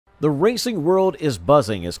The racing world is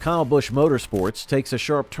buzzing as Busch Motorsports takes a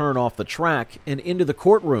sharp turn off the track and into the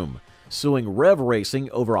courtroom, suing Rev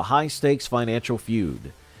Racing over a high-stakes financial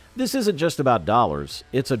feud. This isn't just about dollars,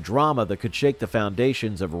 it's a drama that could shake the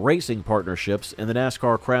foundations of racing partnerships in the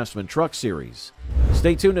NASCAR Craftsman Truck Series.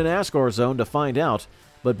 Stay tuned to NASCAR Zone to find out,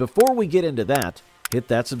 but before we get into that, hit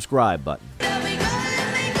that subscribe button.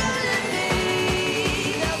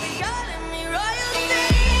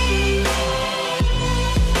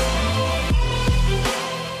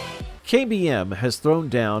 KBM has thrown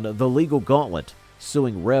down the legal gauntlet,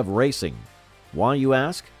 suing Rev Racing. Why, you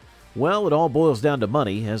ask? Well, it all boils down to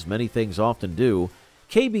money, as many things often do.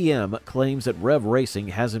 KBM claims that Rev Racing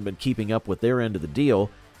hasn't been keeping up with their end of the deal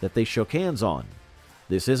that they shook hands on.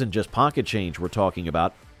 This isn't just pocket change we're talking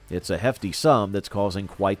about, it's a hefty sum that's causing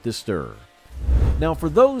quite the stir. Now, for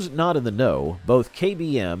those not in the know, both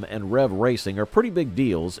KBM and Rev Racing are pretty big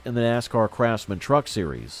deals in the NASCAR Craftsman Truck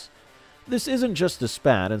Series. This isn't just a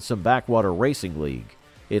spat in some backwater racing league.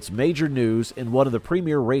 It's major news in one of the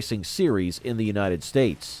premier racing series in the United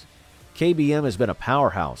States. KBM has been a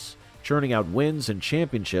powerhouse, churning out wins and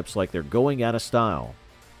championships like they're going out of style.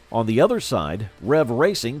 On the other side, Rev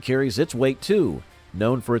Racing carries its weight too,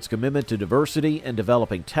 known for its commitment to diversity and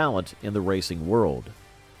developing talent in the racing world.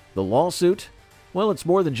 The lawsuit? Well, it's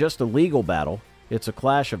more than just a legal battle. It's a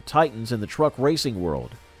clash of titans in the truck racing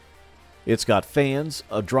world. It's got fans,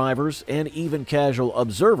 drivers, and even casual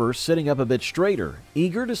observers sitting up a bit straighter,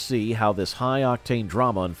 eager to see how this high-octane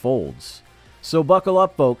drama unfolds. So buckle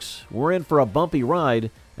up, folks. We're in for a bumpy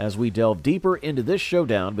ride as we delve deeper into this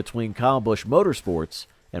showdown between Busch Motorsports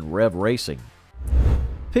and Rev Racing.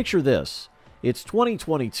 Picture this. It's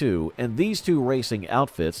 2022, and these two racing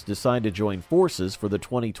outfits decide to join forces for the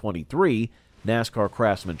 2023 NASCAR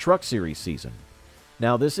Craftsman Truck Series season.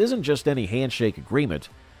 Now, this isn't just any handshake agreement.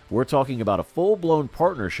 We're talking about a full-blown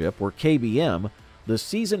partnership where KBM, the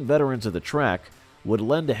seasoned veterans of the track, would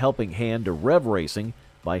lend a helping hand to Rev Racing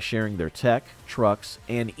by sharing their tech, trucks,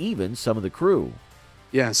 and even some of the crew.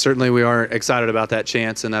 Yeah, certainly we are excited about that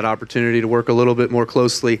chance and that opportunity to work a little bit more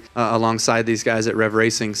closely alongside these guys at Rev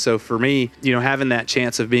Racing. So for me, having that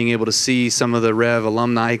chance of being able to see some of the Rev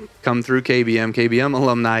alumni come through KBM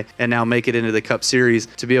alumni, and now make it into the Cup Series,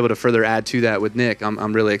 to be able to further add to that with Nick,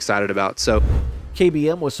 I'm really excited about. So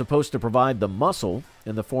KBM was supposed to provide the muscle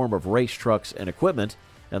in the form of race trucks and equipment,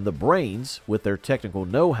 and the brains with their technical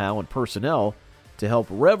know-how and personnel to help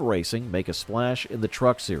Rev Racing make a splash in the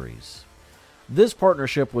Truck Series. This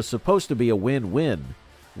partnership was supposed to be a win-win.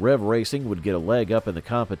 Rev Racing would get a leg up in the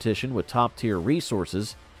competition with top-tier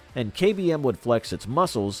resources, and KBM would flex its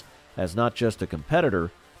muscles as not just a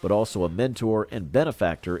competitor, but also a mentor and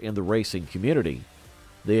benefactor in the racing community.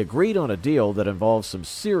 They agreed on a deal that involves some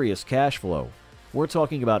serious cash flow. We're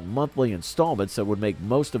talking about monthly installments that would make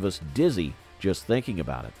most of us dizzy just thinking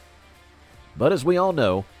about it. But as we all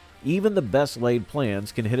know, even the best-laid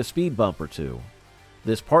plans can hit a speed bump or two.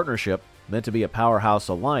 This partnership, meant to be a powerhouse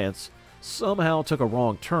alliance, somehow took a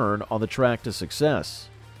wrong turn on the track to success.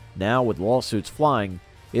 Now, with lawsuits flying,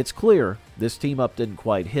 it's clear this team-up didn't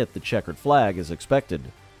quite hit the checkered flag as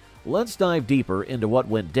expected. Let's dive deeper into what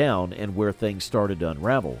went down and where things started to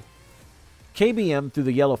unravel. KBM threw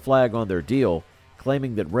the yellow flag on their deal,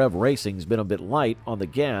 claiming that Rev Racing's been a bit light on the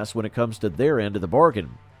gas when it comes to their end of the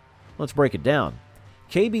bargain. Let's break it down.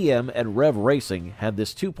 KBM and Rev Racing had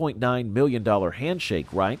this $2.9 million handshake,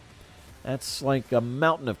 right? That's like a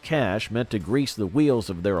mountain of cash meant to grease the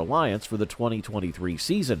wheels of their alliance for the 2023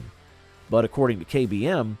 season. But according to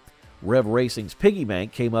KBM, Rev Racing's piggy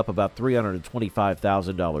bank came up about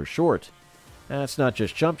 $325,000 short. That's not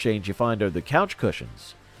just chump change you find under the couch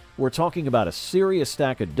cushions. We're talking about a serious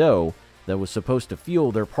stack of dough that was supposed to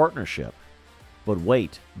fuel their partnership. But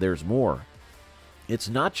wait, there's more. It's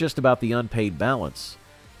not just about the unpaid balance.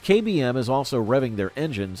 KBM is also revving their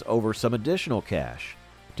engines over some additional cash,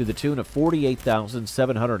 to the tune of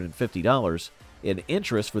 $48,750 in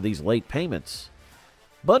interest for these late payments.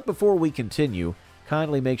 But before we continue,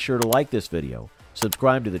 kindly make sure to like this video,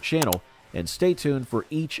 subscribe to the channel, and stay tuned for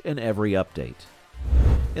each and every update.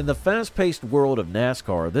 In the fast-paced world of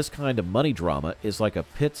NASCAR, this kind of money drama is like a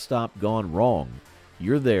pit stop gone wrong.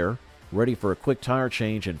 You're there, ready for a quick tire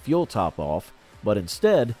change and fuel top-off, but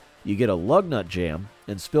instead, you get a lug nut jam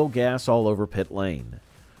and spill gas all over pit lane.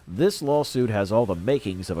 This lawsuit has all the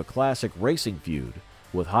makings of a classic racing feud,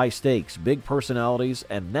 with high stakes, big personalities,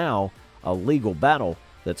 and now a legal battle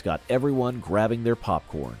that's got everyone grabbing their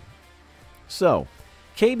popcorn. So,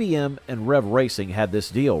 KBM and Rev Racing had this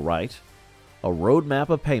deal, right? A roadmap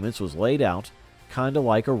of payments was laid out, kinda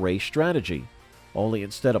like a race strategy, only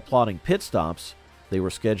instead of plotting pit stops, they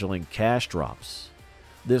were scheduling cash drops.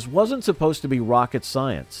 This wasn't supposed to be rocket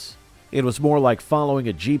science. It was more like following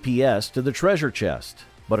a GPS to the treasure chest.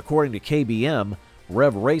 But according to KBM,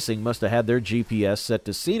 Rev Racing must have had their GPS set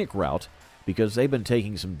to scenic route because they've been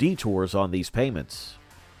taking some detours on these payments.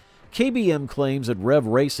 KBM claims that Rev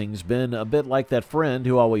Racing's been a bit like that friend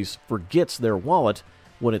who always forgets their wallet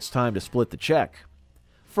when it's time to split the check.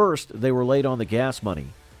 First, they were late on the gas money.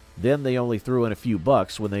 Then they only threw in a few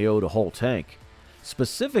bucks when they owed a whole tank.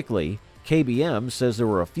 Specifically, KBM says there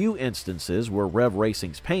were a few instances where Rev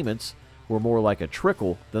Racing's payments were more like a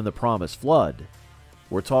trickle than the promised flood.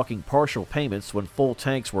 We're talking partial payments when full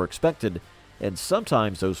tanks were expected, and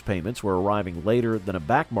sometimes those payments were arriving later than a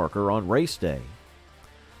backmarker on race day.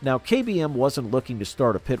 Now, KBM wasn't looking to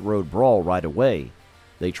start a pit road brawl right away.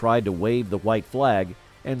 They tried to wave the white flag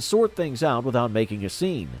and sort things out without making a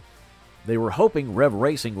scene. They were hoping Rev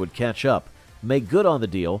Racing would catch up, make good on the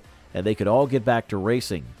deal, and they could all get back to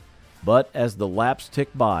racing. But as the laps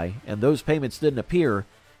ticked by and those payments didn't appear,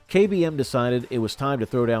 KBM decided it was time to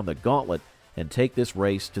throw down the gauntlet and take this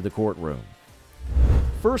race to the courtroom.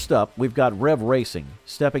 First up, we've got Rev Racing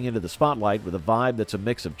stepping into the spotlight with a vibe that's a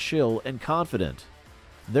mix of chill and confident.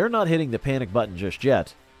 They're not hitting the panic button just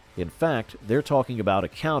yet. In fact, they're talking about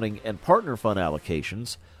accounting and partner fund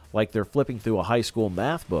allocations like they're flipping through a high school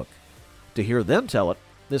math book. To hear them tell it,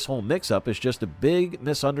 this whole mix-up is just a big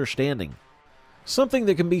misunderstanding. Something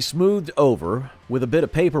that can be smoothed over with a bit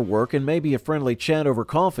of paperwork and maybe a friendly chat over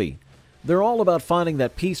coffee. They're all about finding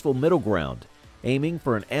that peaceful middle ground, aiming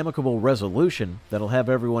for an amicable resolution that'll have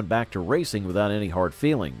everyone back to racing without any hard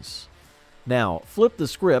feelings. Now, flip the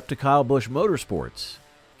script to Kyle Busch Motorsports.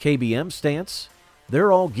 KBM stance?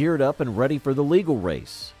 They're all geared up and ready for the legal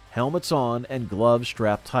race, helmets on and gloves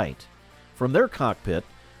strapped tight. From their cockpit,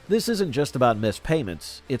 this isn't just about missed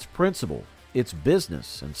payments, it's principle, it's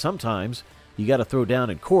business, and sometimes you got to throw down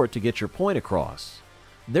in court to get your point across.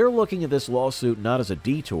 They're looking at this lawsuit not as a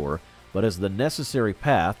detour, but as the necessary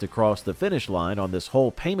path to cross the finish line on this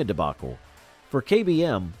whole payment debacle. For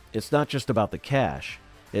KBM, it's not just about the cash,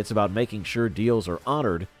 it's about making sure deals are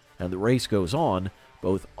honored and the race goes on,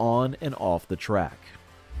 both on and off the track.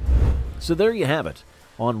 So there you have it.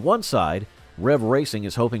 On one side, Rev Racing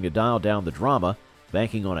is hoping to dial down the drama,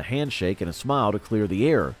 banking on a handshake and a smile to clear the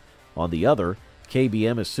air. On the other,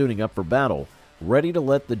 KBM is suiting up for battle, ready to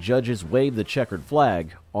let the judges wave the checkered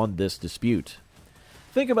flag on this dispute.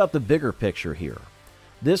 Think about the bigger picture here.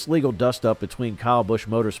 This legal dust-up between Kyle Busch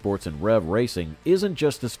Motorsports and Rev Racing isn't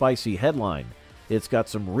just a spicy headline. It's got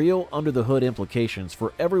some real under-the-hood implications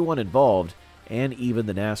for everyone involved and even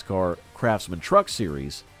the NASCAR Craftsman Truck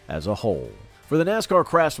Series as a whole. For the NASCAR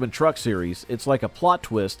Craftsman Truck Series, it's like a plot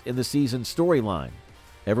twist in the season's storyline.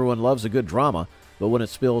 Everyone loves a good drama, but when it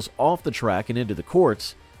spills off the track and into the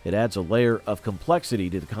courts, it adds a layer of complexity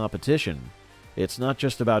to the competition. It's not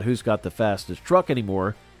just about who's got the fastest truck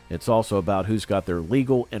anymore, it's also about who's got their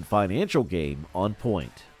legal and financial game on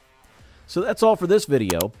point. So that's all for this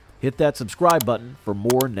video. Hit that subscribe button for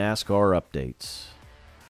more NASCAR updates.